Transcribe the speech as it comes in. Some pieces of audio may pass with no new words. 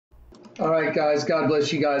All right, guys, God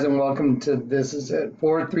bless you guys, and welcome to This Is It.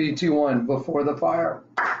 4, 3, 2, 1, before the fire.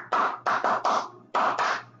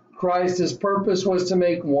 Christ's purpose was to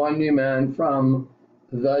make one new man from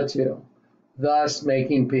the two, thus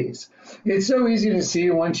making peace. It's so easy to see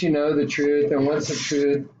once you know the truth, and once the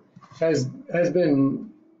truth has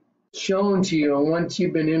been shown to you, and once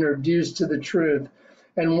you've been introduced to the truth,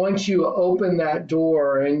 and once you open that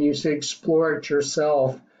door and you say explore it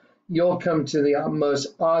yourself, you'll come to the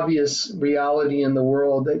most obvious reality in the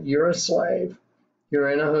world that you're a slave, you're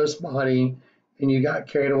in a host body, and you got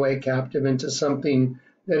carried away captive into something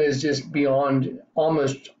that is just beyond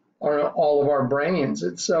almost all of our brains.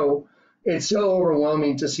 It's so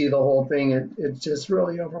overwhelming to see the whole thing. It's just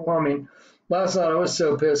really overwhelming. Last night I was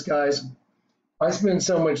so pissed, guys. I spend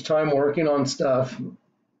so much time working on stuff,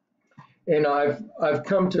 and I've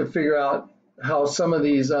come to figure out how some of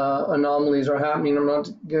these anomalies are happening. I'm not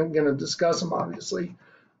going to discuss them, obviously,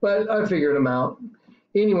 but I figured them out.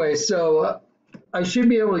 Anyway, so I should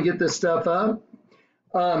be able to get this stuff up.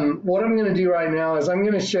 What I'm going to do right now is I'm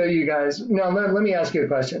going to show you guys. Now, let me ask you a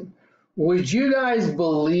question. Would you guys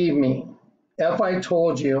believe me if I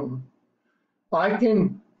told you I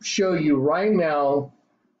can show you right now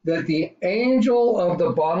that the angel of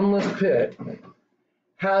the bottomless pit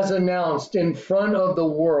has announced in front of the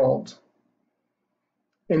world,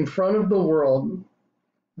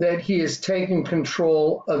 that he is taking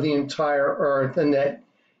control of the entire earth, and that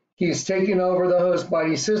he's taken over the host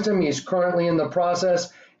body system. He's currently in the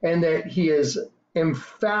process, and that he is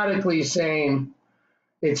emphatically saying,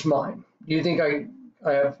 "It's mine." Do you think I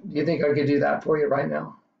could do that for you right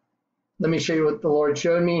now? Let me show you what the Lord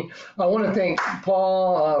showed me. I want to thank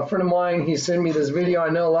Paul, a friend of mine. He sent me this video.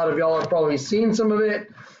 I know a lot of y'all have probably seen some of it,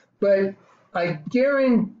 but I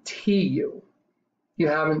guarantee you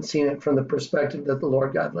haven't seen it from the perspective that the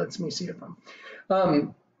Lord God lets me see it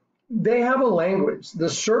from. They have a language. The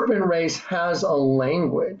serpent race has a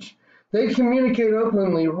language. They communicate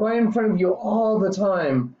openly right in front of you all the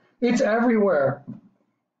time. It's everywhere.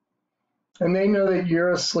 And they know that you're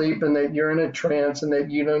asleep and that you're in a trance and that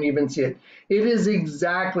you don't even see it. It is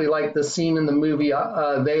exactly like the scene in the movie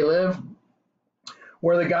They Live,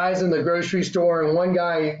 where the guy's in the grocery store, and one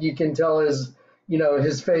guy, you can tell his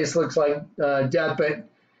face looks like death, but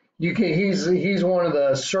he's one of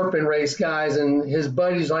the serpent race guys, and his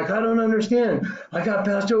buddy's like, "I don't understand. I got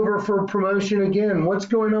passed over for promotion again. What's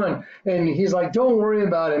going on?" And he's like, "Don't worry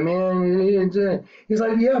about it, man." He's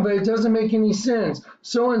like, "Yeah, but it doesn't make any sense.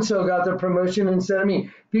 So-and-so got the promotion instead of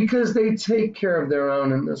me," because they take care of their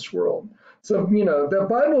own in this world. So, the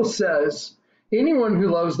Bible says anyone who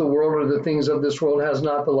loves the world or the things of this world has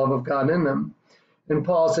not the love of God in them. And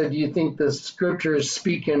Paul said, "Do you think the scriptures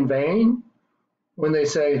speak in vain when they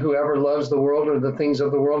say whoever loves the world or the things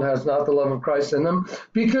of the world has not the love of Christ in them?"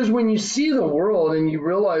 Because when you see the world and you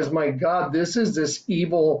realize, my God, this is this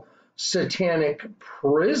evil satanic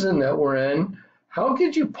prison that we're in, how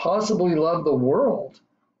could you possibly love the world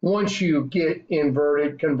once you get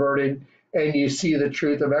converted, and you see the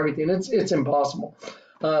truth of everything? It's impossible.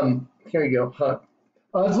 Here you go, Huck.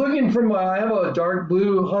 I was looking for I have a dark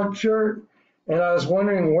blue Huck shirt, and I was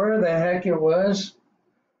wondering where the heck it was.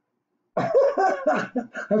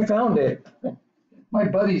 I found it. My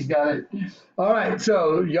buddy's got it. All right,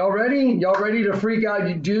 so y'all ready? Y'all ready to freak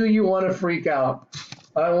out? Do you want to freak out?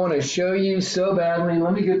 I want to show you so badly.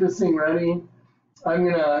 Let me get this thing ready.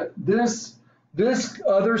 This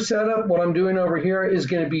other setup, what I'm doing over here, is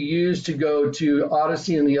going to be used to go to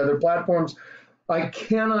Odyssey and the other platforms. I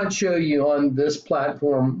cannot show you on this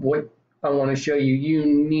platform what I want to show you. You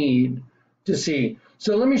need to see.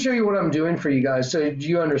 So let me show you what I'm doing for you guys so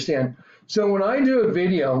you understand. So when I do a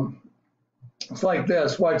video, it's like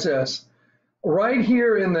this. Watch this. Right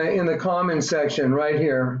here in the comment section, right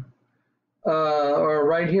here, or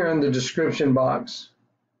right here in the description box.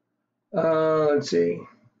 Let's see.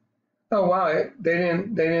 Oh wow, they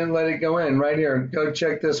didn't let it go in. Right here. Go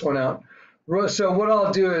check this one out. So what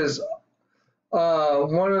I'll do is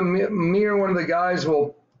one of the guys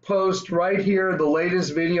will post right here the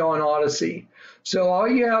latest video on Odyssey. So all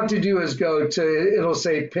you have to do is go to, it'll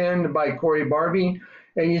say pinned by Corey Barbie,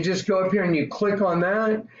 and you just go up here and you click on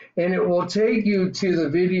that, and it will take you to the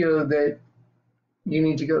video that you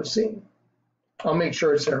need to go see. I'll make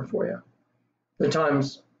sure it's there for you. The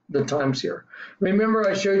time's here. Remember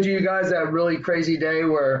I showed you guys that really crazy day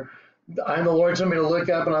where the Lord told me to look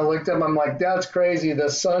up, and I looked up, I'm like, that's crazy. The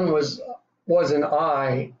sun was an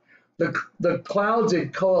eye. The clouds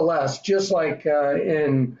had coalesced, just like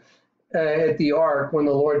at the ark, when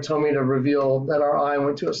the Lord told me to reveal that our eye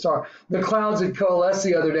went to a star. The clouds had coalesced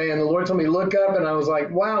the other day, and the Lord told me to look up, and I was like,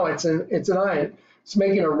 wow, it's an eye. It's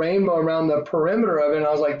making a rainbow around the perimeter of it. And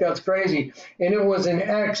I was like, that's crazy. And it was an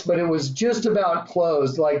X, but it was just about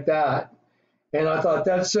closed like that. And I thought,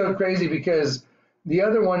 that's so crazy, because the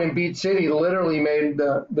other one in Beach City literally made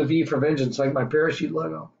the V for Vengeance, like my parachute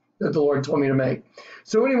logo that the Lord told me to make.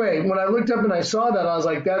 So anyway, when I looked up and I saw that, I was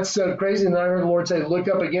like, that's so crazy. And then I heard the Lord say, look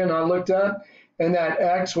up again. And I looked up, and that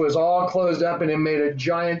X was all closed up, and it made a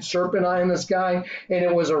giant serpent eye in the sky, and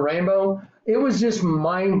it was a rainbow. It was just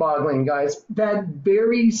mind-boggling, guys. That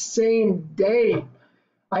very same day,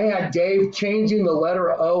 I had Dave changing the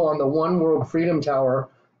letter O on the One World Freedom Tower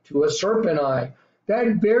to a serpent eye.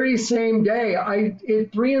 That very same day,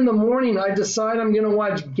 at 3 in the morning, I decide I'm going to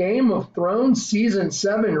watch Game of Thrones Season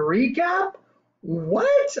 7 recap.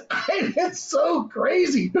 What? It's so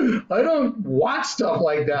crazy. I don't watch stuff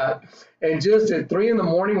like that. And just at 3 in the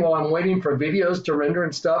morning, while I'm waiting for videos to render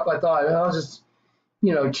and stuff, I thought, I'll just,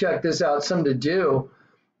 check this out, something to do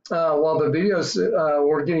while the videos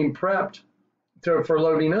were getting prepped for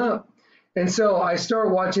loading up. And so I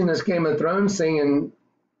start watching this Game of Thrones thing, and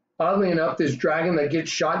oddly enough, this dragon that gets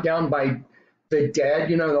shot down by the dead,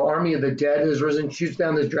 the army of the dead has risen, shoots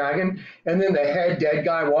down this dragon, and then the head dead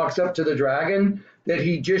guy walks up to the dragon that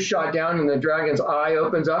he just shot down, and the dragon's eye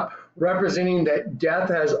opens up, representing that death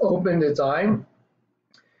has opened its eye.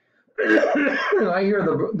 And I hear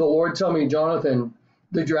the Lord tell me, Jonathan,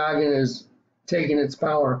 the dragon is taking its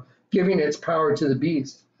power, giving its power to the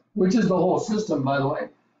beast, which is the whole system, by the way.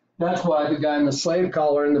 That's why the guy in the slave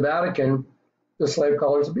collar in the Vatican, the slave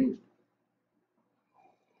collar is a beast.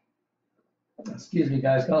 Excuse me,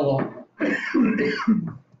 guys, got a little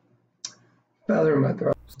feather in my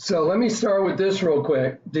throat. So let me start with this real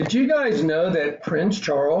quick. Did you guys know that Prince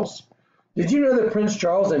Charles and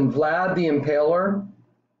Vlad the Impaler,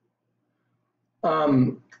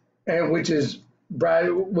 and which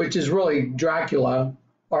is really Dracula,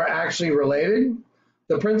 are actually related?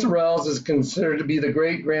 The Prince of Wales is considered to be the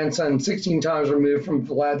great-grandson 16 times removed from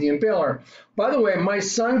Vlad the Impaler. By the way, my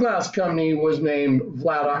sunglass company was named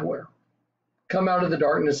Vlad Eyewear. Come out of the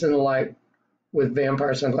darkness and the light with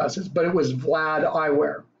vampire sunglasses, but it was Vlad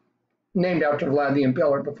Eyewear, named after Vlad the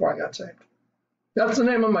Impaler before I got saved. That's the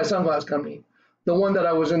name of my sunglass company, the one that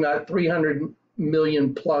I was in that 300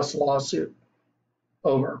 million plus lawsuit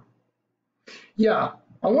over. Yeah,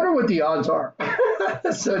 I wonder what the odds are.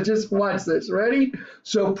 So just watch this. Ready?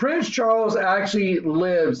 So Prince Charles actually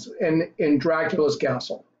lives in Dracula's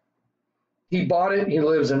castle. He bought it, he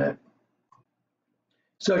lives in it.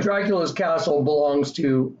 So Dracula's castle belongs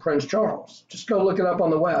to Prince Charles. Just go look it up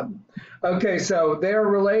on the web. Okay, so they're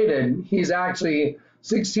related. He's actually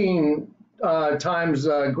 16 times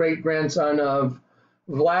great-grandson of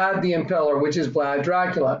Vlad the Impaler, which is Vlad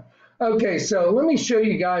Dracula. Okay, so let me show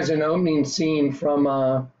you guys an opening scene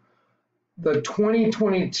from the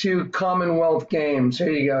 2022 Commonwealth Games.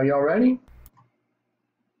 Here you go. Y'all ready?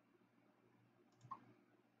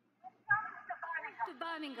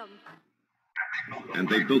 And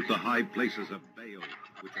they built the high places of Baal,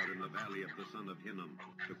 which are in the valley of the son of Hinnom,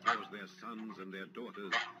 to cause their sons and their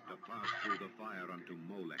daughters to pass through the fire unto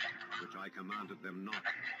Molech, which I commanded them not,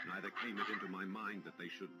 neither came it into my mind that they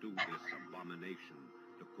should do this abomination,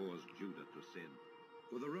 to cause Judah to sin.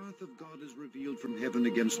 For the wrath of God is revealed from heaven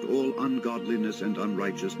against all ungodliness and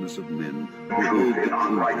unrighteousness of men, who hold the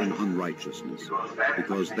truth in unrighteousness,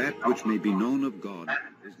 because that which may be known of God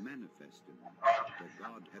is manifested, for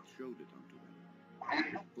God hath showed it unto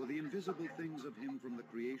them. For the invisible things of him from the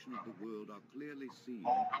creation of the world are clearly seen,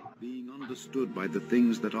 being understood by the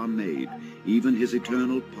things that are made, even his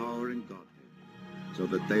eternal power and Godhead, so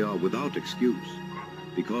that they are without excuse,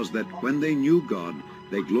 because that when they knew God,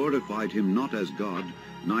 they glorified him not as God,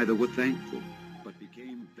 neither were thankful, but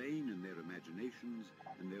became vain in their imaginations,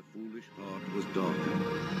 and their foolish heart was darkened.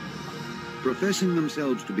 Professing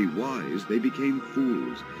themselves to be wise, they became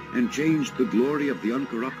fools, and changed the glory of the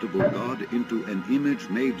uncorruptible God into an image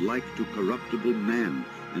made like to corruptible man,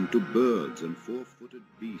 and to birds and four-footed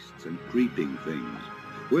beasts and creeping things.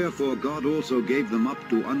 Wherefore God also gave them up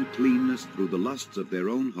to uncleanness through the lusts of their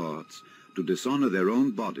own hearts, to dishonor their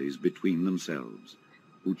own bodies between themselves,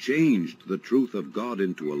 who changed the truth of God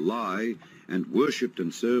into a lie, and worshipped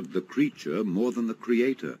and served the creature more than the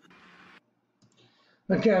Creator.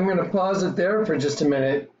 Okay, I'm going to pause it there for just a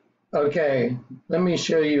minute. Okay, let me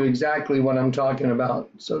show you exactly what I'm talking about,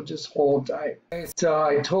 so just hold tight. So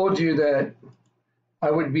I told you that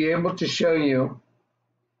I would be able to show you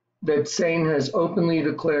that Satan has openly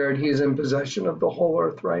declared he is in possession of the whole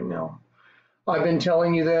earth right now. I've been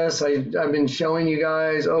telling you this. I've been showing you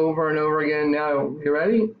guys over and over again. Now, you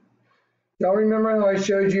ready? Y'all remember how I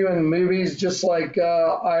showed you in movies just like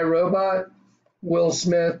iRobot? Will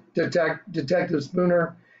Smith, Detective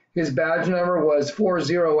Spooner. His badge number was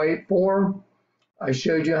 4084. I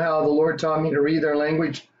showed you how the Lord taught me to read their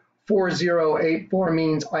language. 4084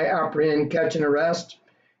 means I apprehend, catch, and arrest.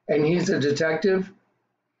 And he's a detective.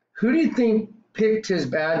 Who do you think picked his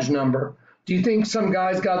badge number? Do you think some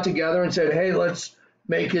guys got together and said, hey, let's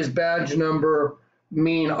make his badge number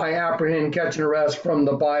mean I apprehend, catch, and arrest from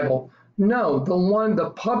the Bible? No,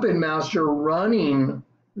 the puppet master running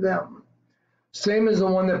them. Same as the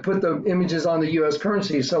one that put the images on the US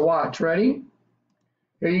currency. So watch, ready?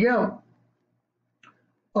 Here you go.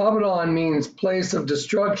 Abaddon means place of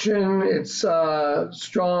destruction. It's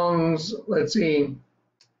Strong's, let's see,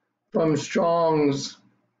 from Strong's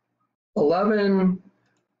 11,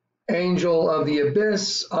 Angel of the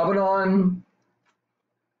Abyss, Abaddon.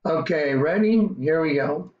 Okay, ready? Here we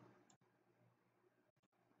go.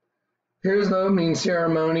 Here's the opening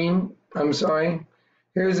ceremony.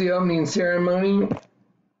 Here's the opening ceremony.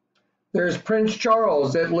 There's Prince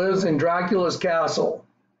Charles that lives in Dracula's castle.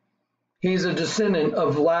 He's a descendant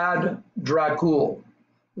of Vlad Dracul,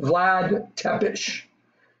 Vlad Tepes.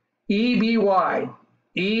 EBY.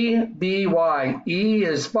 EBY. E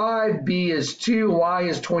is 5, B is 2, Y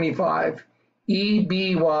is 25.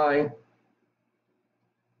 EBY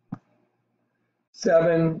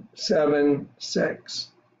 776.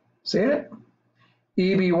 See it?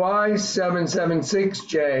 EBY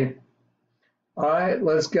 776J. All right,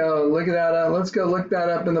 let's go look at that up. Let's go look that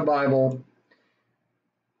up in the Bible.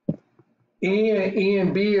 E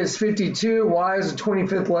and B is 52. Y is the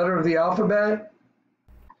 25th letter of the alphabet.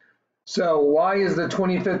 So Y is the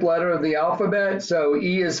 25th letter of the alphabet. So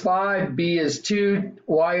E is 5, B is 2,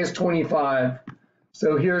 Y is 25.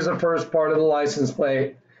 So here's the first part of the license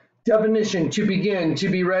plate. Definition: to begin, to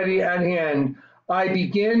be ready, at hand. I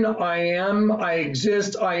begin, I am, I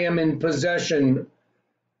exist, I am in possession.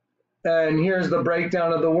 And here's the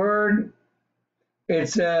breakdown of the word. It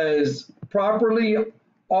says, properly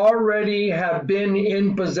already have been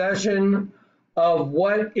in possession of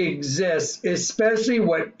what exists, especially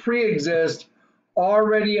what pre-exists,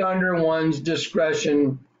 already under one's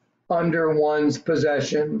discretion, under one's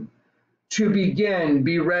possession. To begin,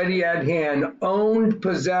 be ready at hand, owned,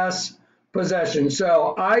 possess, possession.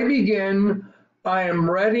 So I begin, I am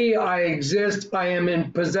ready, I exist, I am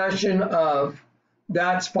in possession of.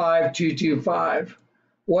 That's 5225.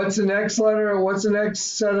 What's the next letter? What's the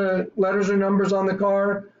next set of letters or numbers on the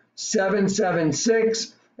car?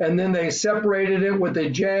 776. And then they separated it with a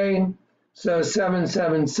J. So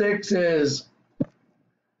 776 is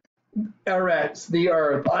Eretz, the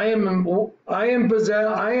earth. I am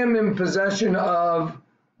in possession of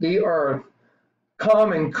the earth.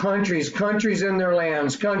 Common, countries in their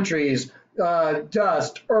lands, countries,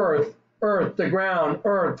 dust, earth, the ground,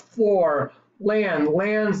 earth, floor,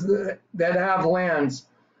 lands that have lands,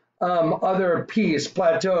 other peace,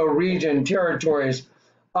 plateau, region, territories.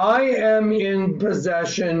 I am in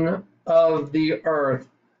possession of the earth.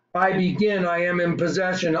 I begin, I am in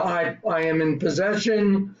possession. I am in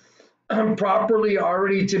possession, properly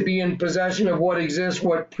already to be in possession of what exists,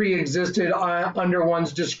 what pre-existed under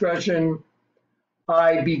one's discretion.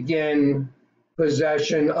 I begin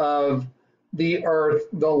possession of the earth,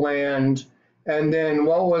 the land. And then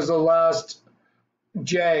what was the last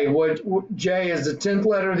J? What J is the 10th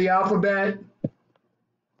letter of the alphabet?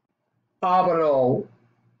 Abaddon,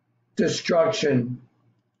 destruction.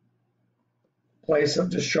 Place of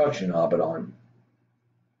destruction, Abaddon.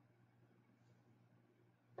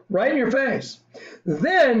 Right in your face.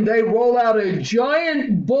 Then they roll out a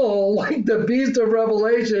giant bull like the Beast of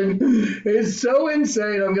Revelation. It's so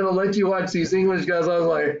insane. I'm going to let you watch these English guys. I was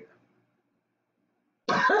like,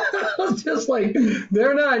 just like,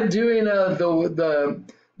 they're not doing the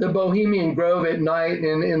Bohemian Grove at night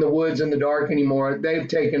in the woods in the dark anymore. They've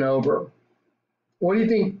taken over. What do you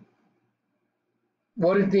think?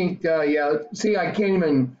 What do you think? Yeah, see, I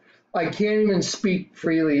can't even speak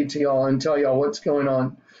freely to y'all and tell y'all what's going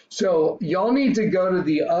on. So y'all need to go to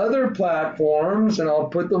the other platforms, and I'll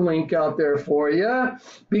put the link out there for you,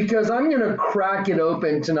 because I'm going to crack it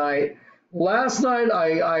open tonight. Last night,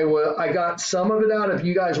 I got some of it out. If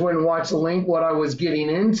you guys went and watched the link, what I was getting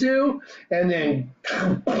into, and then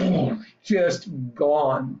just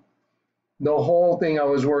gone. The whole thing I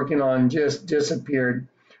was working on just disappeared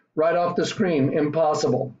right off the screen.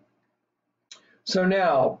 Impossible. So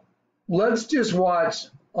now, let's just watch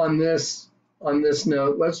on this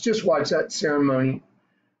note. Let's just watch that ceremony.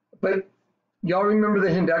 But y'all remember the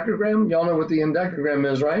hendecagram? Y'all know what the hendecagram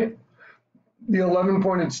is, right? The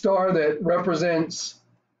 11-pointed star that represents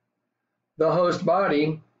the host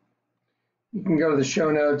body. You can go to the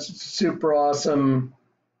show notes. It's a super awesome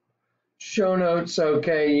show notes.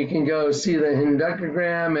 Okay, you can go see the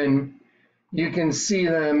hendecagram, and you can see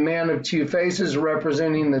the man of two faces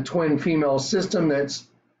representing the twin female system that's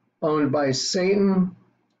owned by Satan.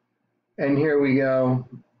 And here we go.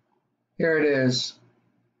 Here it is.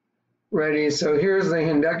 Ready? So here's the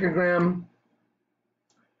hendecagram.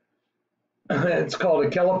 It's called a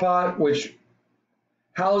kelipot, which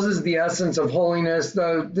houses the essence of holiness.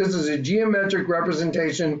 Though this is a geometric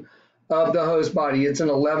representation of the host body. It's an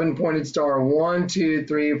 11-pointed star. 1, 2,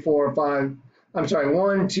 3, 4, 5. I'm sorry,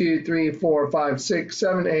 1, 2, 3, 4, 5, 6,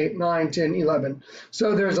 7, 8, 9, 10, 11.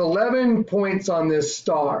 So there's 11 points on this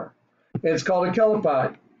star. It's called a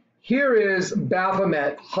kelipot. Here is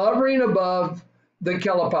Baphomet hovering above the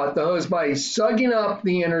kelipot, the host body, sucking up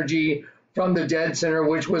the energy from the dead center,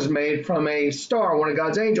 which was made from a star, one of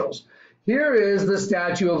God's angels. Here is the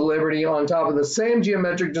Statue of Liberty on top of the same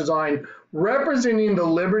geometric design, representing the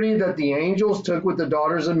liberty that the angels took with the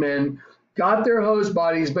daughters of men, got their host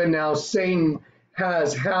bodies, but now Satan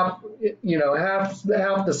has half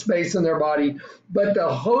the space in their body, but the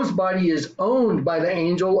host body is owned by the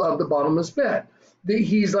angel of the bottomless pit.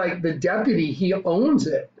 He's like the deputy, he owns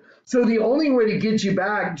it. So the only way to get you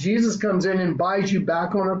back, Jesus comes in and buys you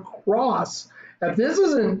back on a cross. If this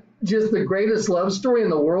isn't just the greatest love story in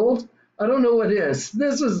the world, I don't know what is.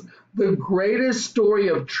 This is the greatest story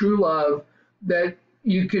of true love that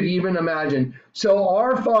you could even imagine. So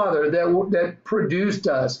our Father that produced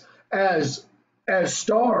us as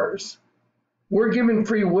stars, we're given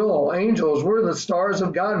free will. Angels, we're the stars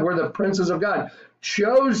of God. We're the princes of God.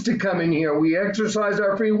 Chose to come in here. We exercised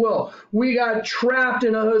our free will. We got trapped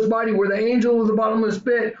in a host body where the angel of the bottomless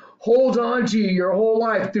pit holds on to you your whole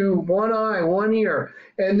life through one eye, one ear.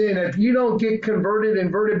 And then if you don't get converted,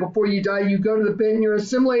 inverted before you die, you go to the pit and you're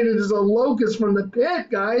assimilated as a locust from the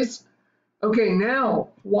pit, guys. Okay, now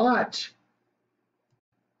watch.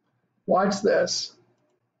 Watch this.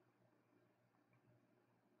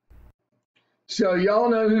 So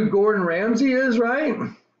y'all know who Gordon Ramsay is, right?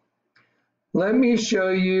 Let me show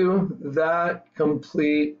you that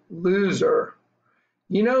complete loser.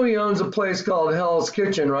 You know he owns a place called Hell's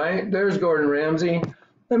Kitchen, right? There's Gordon Ramsay.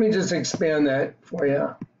 Let me just expand that for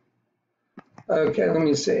you. Okay, let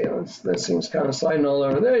me see. This thing's kind of sliding all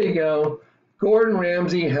over. There you go. Gordon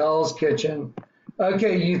Ramsay, Hell's Kitchen.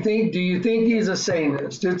 Okay, do you think he's a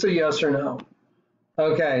Satanist? It's a yes or no.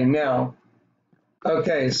 Okay, now.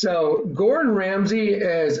 Okay, so Gordon Ramsay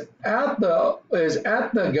is at the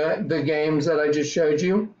games that I just showed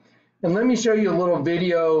you, and let me show you a little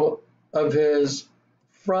video of his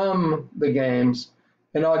from the games,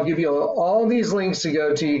 and I'll give you all these links to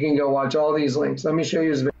go to. You can go watch all these links. Let me show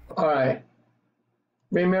you his video. All right,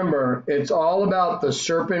 remember, it's all about the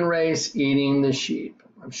serpent race eating the sheep.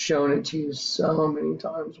 I've shown it to you so many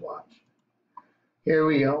times. Watch. Here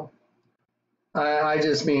we go.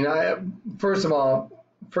 First of all,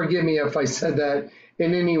 forgive me if I said that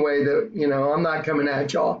in any way that, I'm not coming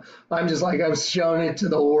at y'all. I'm just like, I've shown it to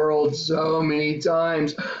the world so many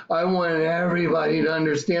times. I want everybody to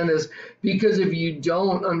understand this, because if you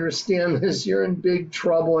don't understand this, you're in big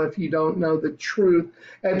trouble if you don't know the truth.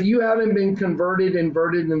 If you haven't been converted,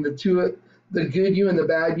 inverted in the good you and the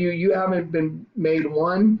bad you haven't been made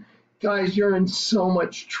one, guys, you're in so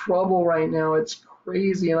much trouble right now. It's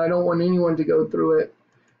crazy, and I don't want anyone to go through it.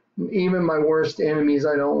 Even my worst enemies,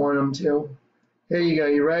 I don't want them to. Here you go.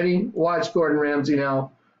 You ready? Watch Gordon Ramsay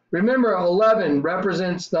now. Remember, 11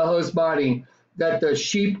 represents the host body that the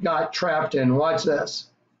sheep got trapped in. Watch this.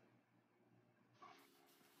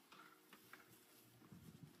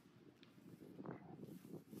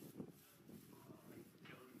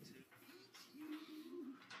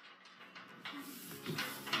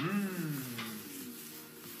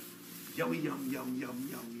 Yummy, yum, yum, yum,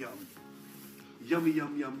 yum, yum. Yummy,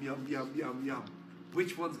 yum, yum, yum, yum, yum, yum.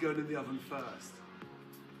 Which one's going in the oven first?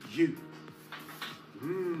 You.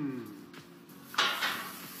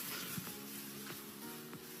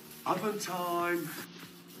 Oven time.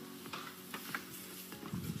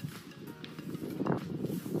 I'm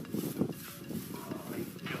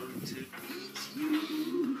going to eat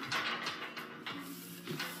you.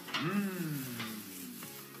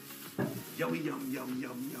 Yummy, yum, yum,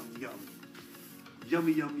 yum, yum, yum.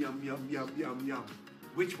 Yummy, yum, yum, yum, yum, yum, yum.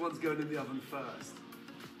 Which one's going in the oven first?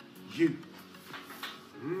 You.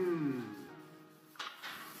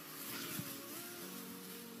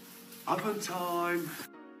 Oven time.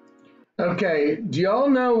 Okay, do y'all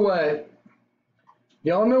know what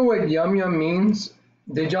yum yum means?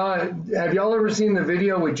 Have y'all ever seen the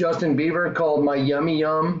video with Justin Bieber called My Yummy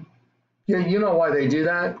Yum? Yeah, you know why they do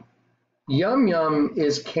that? Yum yum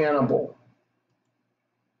is cannibal.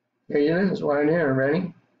 Here it is, right here,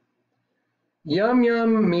 ready? Yum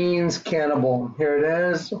yum means cannibal. Here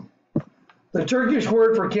it is. The Turkish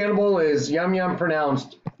word for cannibal is yum yum,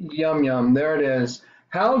 pronounced yum yum. There it is.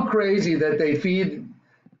 How crazy that they feed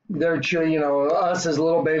their children, us as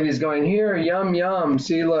little babies going, here, yum yum.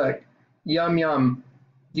 See, look, yum yum.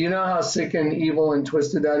 Do you know how sick and evil and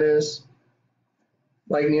twisted that is?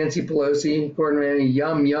 Like Nancy Pelosi, Gordon Ramsay,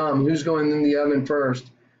 yum yum. Who's going in the oven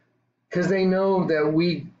first? Because they know that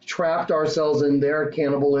we trapped ourselves in their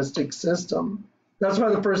cannibalistic system. That's why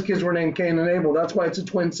the first kids were named Cain and Abel. That's why it's a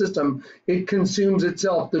twin system. It consumes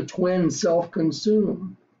itself. The twins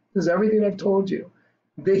self-consume. This is everything I've told you.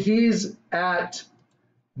 He is at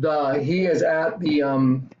the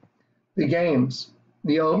games,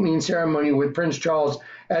 the opening ceremony with Prince Charles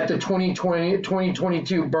at the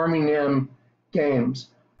 2022 Birmingham Games.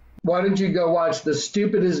 Why don't you go watch the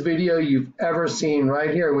stupidest video you've ever seen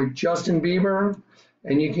right here with Justin Bieber,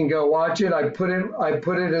 and you can go watch it. I put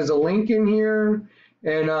it as a link in here,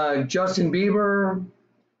 and Justin Bieber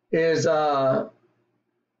is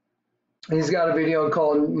he's got a video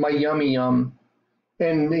called My Yummy Yum,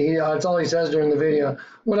 and that's all he says during the video.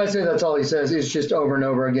 When I say that's all he says, it's just over and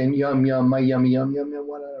over again, yum yum, my yummy yum yum yum,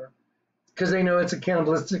 whatever, because they know it's a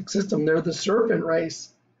cannibalistic system. They're the serpent race.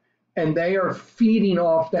 And they are feeding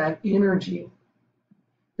off that energy.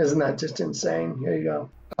 Isn't that just insane? Here you go.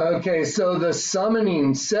 Okay, so the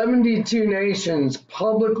summoning, 72 nations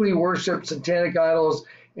publicly worship satanic idols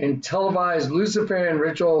and televised Luciferian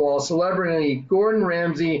ritual while celebrity Gordon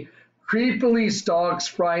Ramsay creepily stalks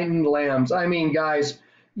frightened lambs. I mean, guys,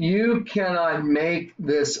 you cannot make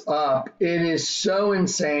this up. It is so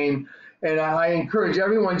insane. And I encourage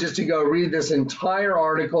everyone just to go read this entire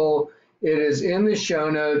article. It is in the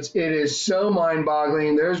show notes. It is so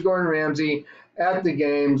mind-boggling. There's Gordon Ramsay at the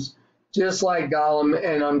games, just like Gollum.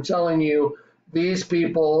 And I'm telling you, these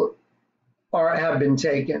people have been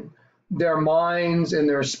taken. Their minds and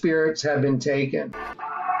their spirits have been taken.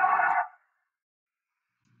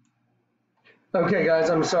 Okay,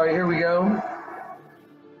 guys, I'm sorry. Here we go.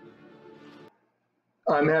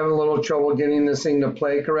 I'm having a little trouble getting this thing to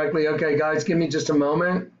play correctly. Okay, guys, give me just a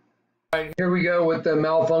moment. All right, here we go with the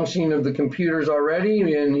malfunctioning of the computers already,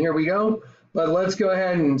 and here we go. But let's go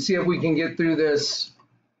ahead and see if we can get through this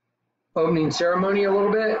opening ceremony a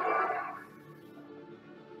little bit.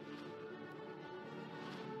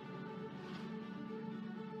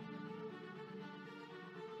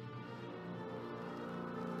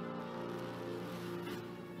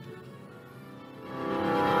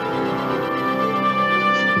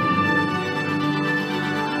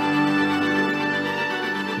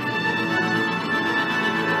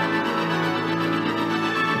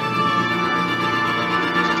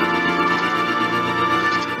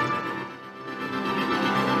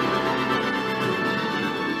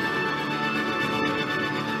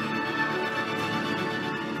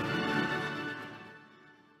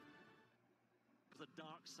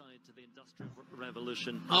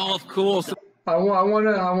 Oh, of course. I want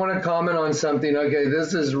to comment on something. Okay,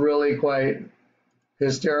 this is really quite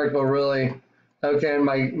hysterical, really. Okay, and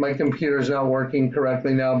my computer's not working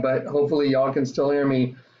correctly now, but hopefully y'all can still hear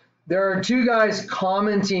me. There are two guys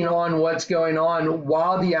commenting on what's going on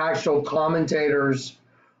while the actual commentators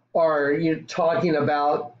are talking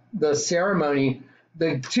about the ceremony.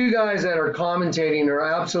 The two guys that are commentating are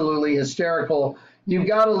absolutely hysterical. You've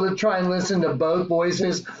got to try and listen to both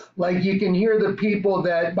voices. Like, you can hear the people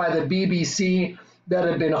that by the BBC that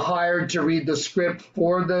have been hired to read the script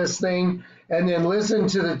for this thing, and then listen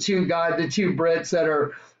to the two Brits that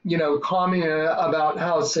are, commenting about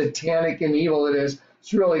how satanic and evil it is.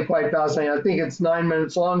 It's really quite fascinating. I think it's 9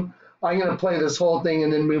 minutes long. I'm going to play this whole thing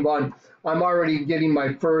and then move on. I'm already getting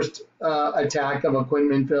my first attack of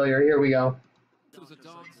equipment failure. Here we go. It was a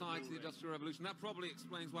dark side to the Industrial Revolution. That probably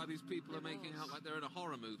explains why these people are making out like they're in a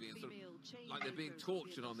horror movie and sort of like they're being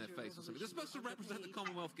tortured on their face or something. They're supposed to represent the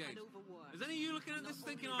Commonwealth Games. Is any of you looking at this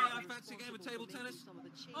thinking, oh, I fancy a game of table tennis?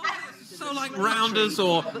 Oh, this is so like rounders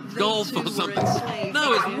or golf or something.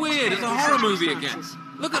 No, it's weird. It's a horror movie again.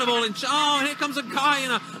 Look at them all in... Oh, and here comes a guy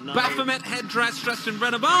in a Baphomet headdress dressed in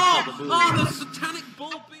red and... Oh, the satanic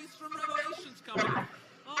bull beast from Revelation's coming.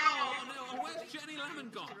 Oh, no, where's Jenny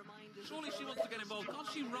Lemon gone? Surely she wants to get involved. Can't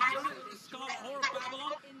she ride on it? The Scarlet Horror of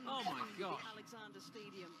Babylon? Oh my gosh. Alexander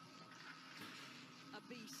Stadium. A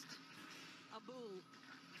beast. A bull.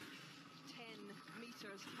 10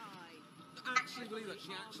 meters high. I actually believe that she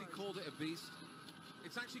actually called it a beast.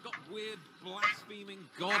 It's actually got weird, blaspheming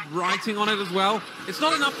God writing on it as well. It's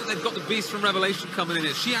not enough that they've got the beast from Revelation coming in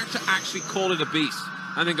it. She actually call it a beast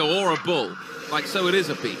and then go, or a bull. Like, so it is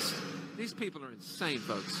a beast. These people are insane,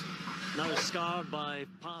 folks. Now scarred by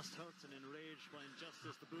past hurts and enraged by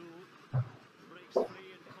injustice, the bull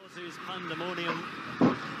Causes pandemonium.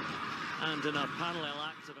 And in a parallel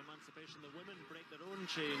act of emancipation, the women break their own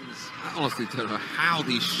chains. I honestly don't know how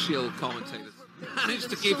these shill commentators manage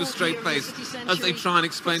to keep a straight face as they try and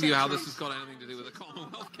explain to you how this has got anything to do with the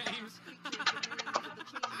Commonwealth Games.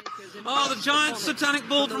 Oh, the giant satanic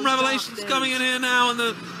bull from Revelation's coming in here now, and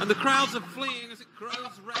the crowds are fleeing as it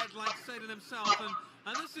grows red like Satan himself.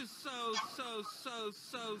 And this is so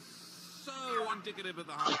indicative of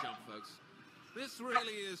the high jump, folks. This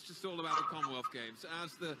really is just all about the Commonwealth Games,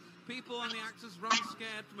 as the people and the actors run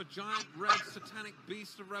scared from a giant red satanic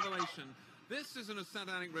beast of Revelation. This isn't a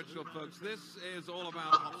satanic ritual, folks. This is all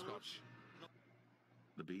about hopscotch.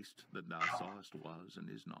 The beast that thou sawest was and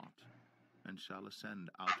is not, and shall ascend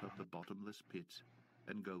out of the bottomless pit,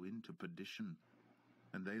 and go into perdition.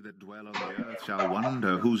 And they that dwell on the earth shall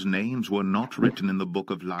wonder, whose names were not written in the book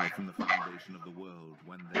of life from the foundation of the world,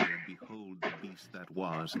 when they behold the beast that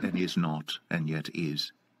was, and is not, and yet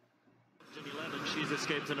is. Jenny Lemon, she's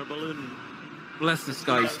escaped in her balloon. Bless this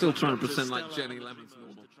guy, he's still trying to pretend like Jenny Lemon's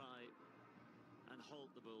normal. To try and halt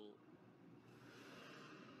the bull.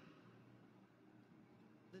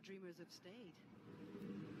 The dreamers have stayed.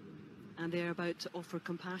 And they're about to offer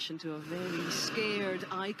compassion to a very scared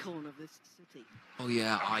icon of this city. Oh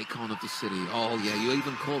yeah, icon of the city. Oh yeah, you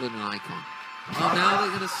even call it an icon. Oh, now they're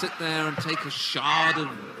going to sit there and take a shard of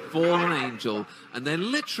fallen angel, and they're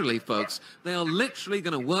literally, folks, they are literally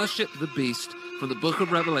going to worship the beast from the book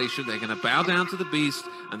of Revelation. They're going to bow down to the beast,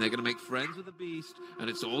 and they're going to make friends with the beast,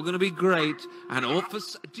 and it's all going to be great. And all for...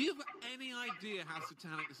 Do you have any idea how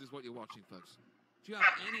satanic this is, what you're watching, folks? Do you have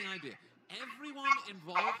any idea? Everyone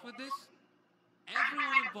involved with this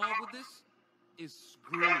is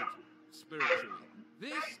screwed spiritually.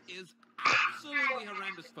 This is absolutely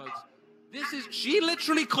horrendous, folks. She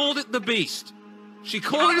literally called it the beast. She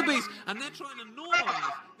called it the beast, and they're trying to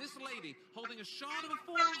normalize this lady holding a shard of a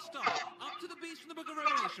fallen star up to the beast from the book of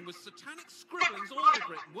Revelation with satanic scribblings all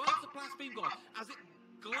over it, words that blaspheme God, as it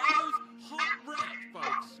glows hot red,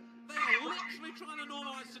 folks. They are literally trying to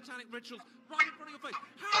normalize satanic rituals right in front of your face.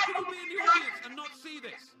 How can you be in the audience and not see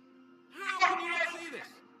this? How can you not see this?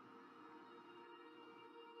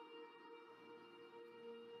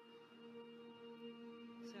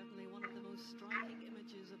 Certainly one of the most striking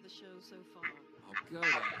images of the show so far. Oh, go to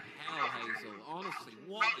hell, Hazel. Honestly,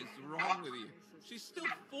 what is wrong with you? She's still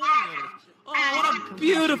falling over this. Oh, what a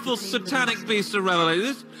beautiful satanic beast of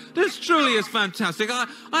Revelation. This truly is fantastic. I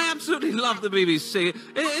absolutely love the BBC.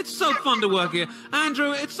 It's so fun to work here.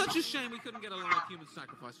 Andrew, it's such a shame we couldn't get a live human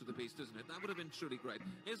sacrifice for the beast, isn't it? That would have been truly great.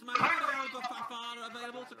 Is Mahmoud al-Fafar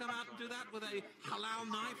available to come out and do that with a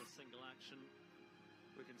halal knife? Single action.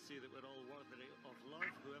 We can see that we're all worthy of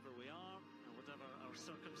love, whoever we are, and whatever our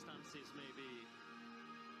circumstances may be.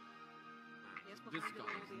 This guy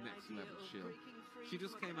is next level chill. She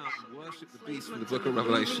just came out and worshipped the beast from the book of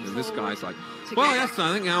Revelation, and this guy's like, well, yes,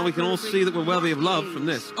 I think now we can all see that we're worthy of love from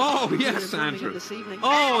this. Oh, yes, Andrew.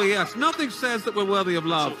 Oh, yes. Nothing says that we're worthy of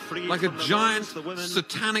love like a giant,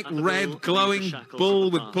 satanic, red, glowing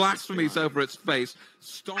bull with blasphemies over its face,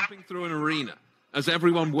 stomping through an arena as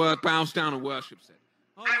everyone bows down and worships it.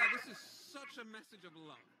 Oh, yeah, this is such a message of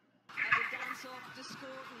love.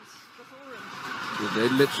 They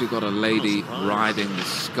literally got a lady riding the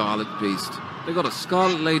Scarlet Beast. They got a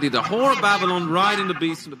Scarlet Lady, the whore of Babylon, riding the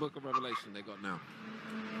beast in the book of Revelation they got now.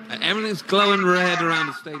 Everything's glowing red around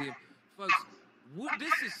the stadium. Folks,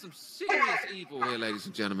 this is some serious evil here, ladies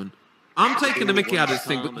and gentlemen. I'm taking the mickey out of this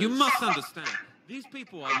thing, but you must understand, these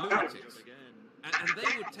people are lunatics. And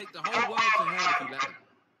they would take the whole world to hell if you let them.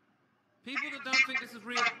 People that don't think this is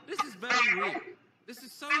real, this is very real. This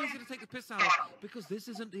is so easy to take the piss out of, because this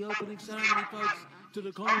isn't the opening ceremony, folks, to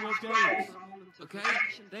the Commonwealth Games. Okay?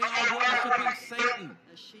 They are worshipping Satan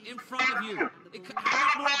in front of you. How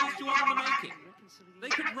much more obvious do you want them to make it? They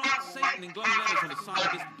could write Satan in glowing letters on the side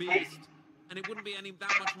of this beast, and it wouldn't be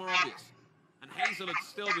that much more obvious. And Hazel would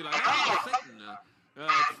still be like, oh, Satan,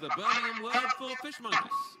 it's the Birmingham word for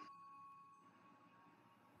fishmongers.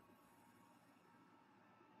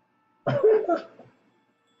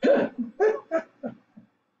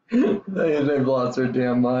 They've lost their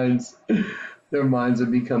damn minds. Their minds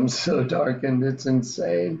have become so darkened, it's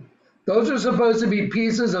insane. Those are supposed to be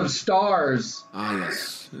pieces of stars. Ah,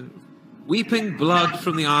 yes. Weeping blood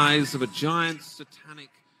from the eyes of a giant satanic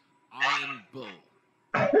iron bull.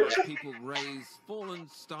 As people raise fallen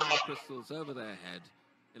star crystals over their head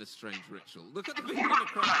in a strange ritual. Look at the people in the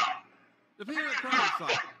crowd. The people in the crowd is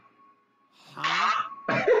like, huh?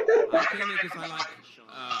 I came here because I like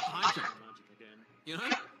high jump. You know?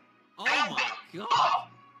 Oh my God!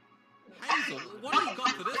 Hazel, what have you got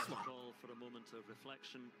for this one? For a moment of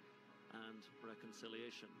reflection and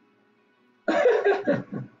reconciliation.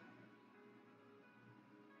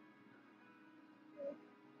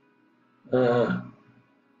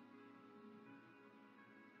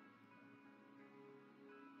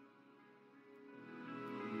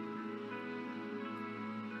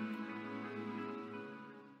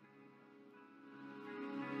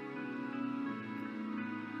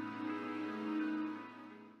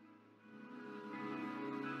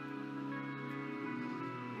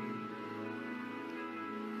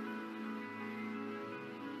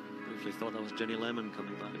 Briefly thought that was Jenny Lemon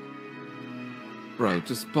coming back. Bro,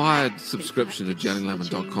 just buy a subscription to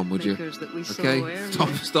JennyLemon.com, would you? Okay?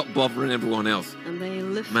 Stop bothering everyone else. And they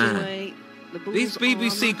lift Man, away the bull's these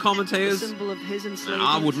BBC armor, commentators, the symbol of his enslavement,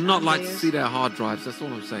 I would not and like to theirs. see their hard drives, that's all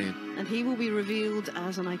I'm saying. And he will be revealed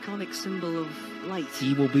as an iconic symbol of light.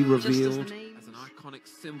 He will be Just revealed the names as an iconic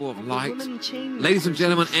symbol of of the light. women chain Ladies and makers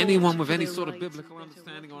gentlemen, who anyone fought with for any their sort of rights, biblical better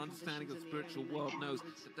understanding or working understanding of the conditions in the spiritual air, world knows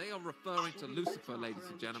roads, that they are referring to on Lucifer, the ladies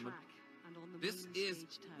and gentlemen. track, and on the This main is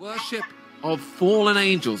stage tower. worship of fallen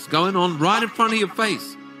angels going on right in front of your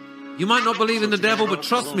face. You might not believe in the devil, but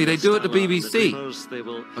trust me, they do it at the BBC.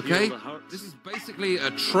 Okay? This is basically a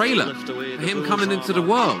trailer for him coming into the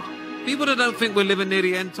world. People that don't think we're living near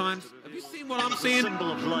the end times, have you seen what I'm seeing?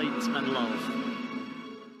 Symbol of light and love.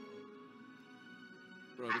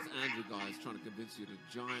 Bro, this Andrew guy is trying to convince you the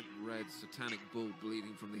giant red satanic bull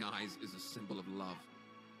bleeding from the eyes is a symbol of love.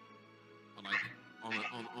 On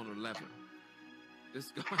a level.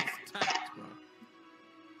 This guy's tapped, bro.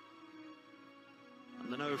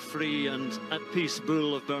 And the now free and at peace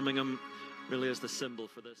bull of Birmingham really is the symbol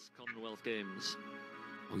for this Commonwealth Games.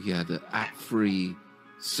 Oh yeah, the at-free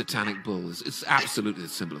satanic bull it's absolutely the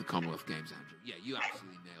symbol of the Commonwealth Games, Andrew. Yeah, you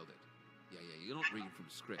absolutely nailed it. Yeah, you're not reading from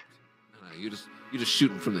the script. No, you're just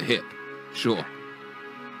shooting from the hip. Sure.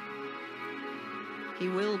 He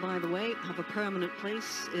will, by the way, have a permanent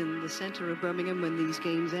place in the centre of Birmingham when these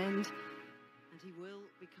games end. And he will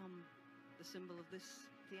become the symbol of this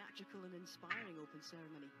theatrical and inspiring open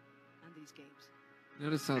ceremony and these games.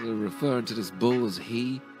 Notice how they're referring to this bull as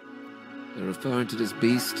he. They're referring to this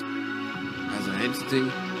beast as an entity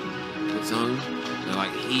of its own. They're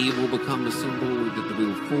like, he will become the symbol that we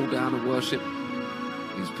will fall down and worship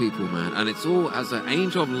these people, man. And it's all as an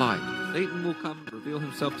angel of light. Satan will come, reveal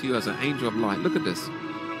himself to you as an angel of light. Look at this.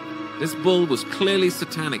 This bull was clearly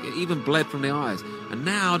satanic. It even bled from the eyes. And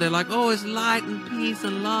now they're like, oh, it's light and peace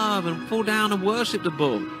and love, and fall down and worship the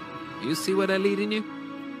bull. You see where they're leading you?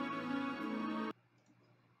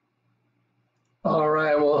 All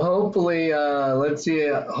right. Well, hopefully, let's see.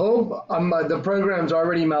 Hope the program's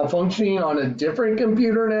already malfunctioning on a different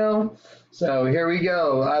computer now. So here we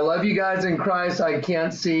go. I love you guys in Christ. I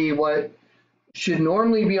can't see what should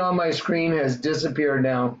normally be on my screen has disappeared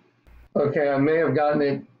now. Okay, I may have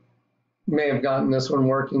gotten this one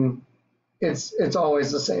working. It's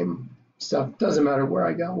always the same stuff. Doesn't matter where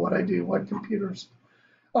I go, what I do, what computers.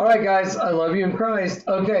 All right, guys, I love you in Christ.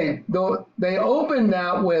 Okay, they opened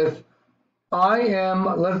that with I am,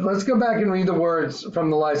 let's go back and read the words from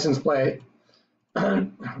the license plate.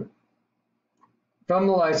 From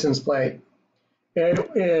the license plate. It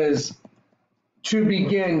is to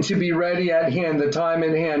begin, to be ready at hand, the time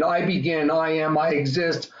in hand. I begin, I am, I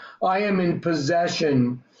exist, I am in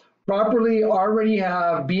possession. Properly already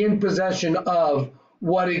have, be in possession of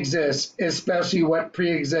what exists, especially what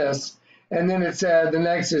pre-exists. And then it said, the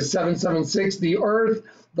next is 776, the earth,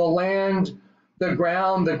 the land, the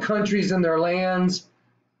ground, the countries and their lands,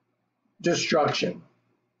 destruction.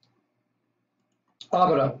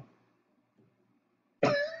 Abaddon.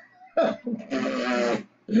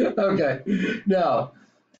 Okay, now,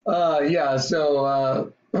 yeah,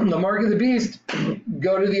 so the Mark of the Beast,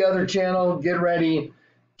 go to the other channel, get ready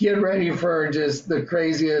for just the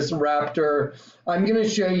craziest raptor. I'm going to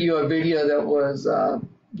show you a video that was,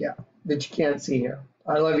 yeah, that you can't see here.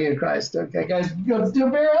 I love you in Christ. Okay, guys, let's do a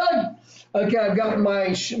bear hug. Okay, I've got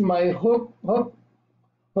my hook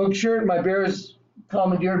shirt. My Bears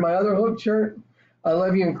commandeered my other hook shirt. I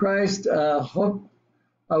love you in Christ. Hook.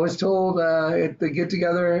 I was told at the get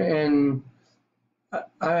together, and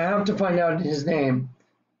I have to find out his name.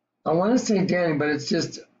 I want to say Danny, but it's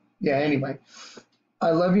just, yeah, anyway.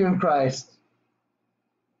 I love you in Christ.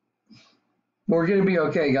 We're going to be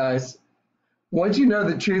okay, guys. Once you know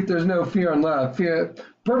the truth, there's no fear in love.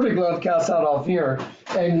 Perfect love casts out all fear.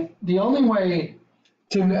 And the only way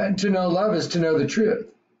to know love is to know the truth.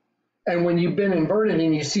 And when you've been inverted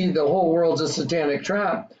and you see the whole world's a satanic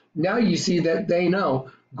trap, now you see that they know.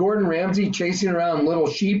 Gordon Ramsay chasing around little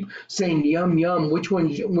sheep saying, yum, yum, which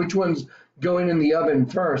one's going in the oven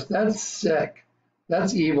first? That's sick.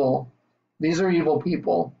 That's evil. These are evil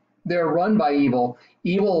people. they're run by evil.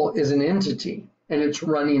 Evil is an entity, and it's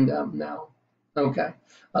running them now. Okay.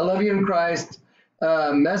 I love you in Christ.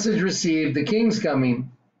 Message received. The King's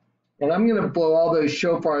coming. And I'm going to blow all those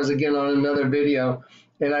shofars again on another video.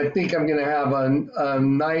 And I think I'm going to have a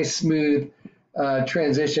nice, smooth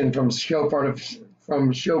transition from shofar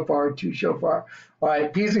to shofar. All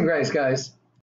right. Peace and grace, guys.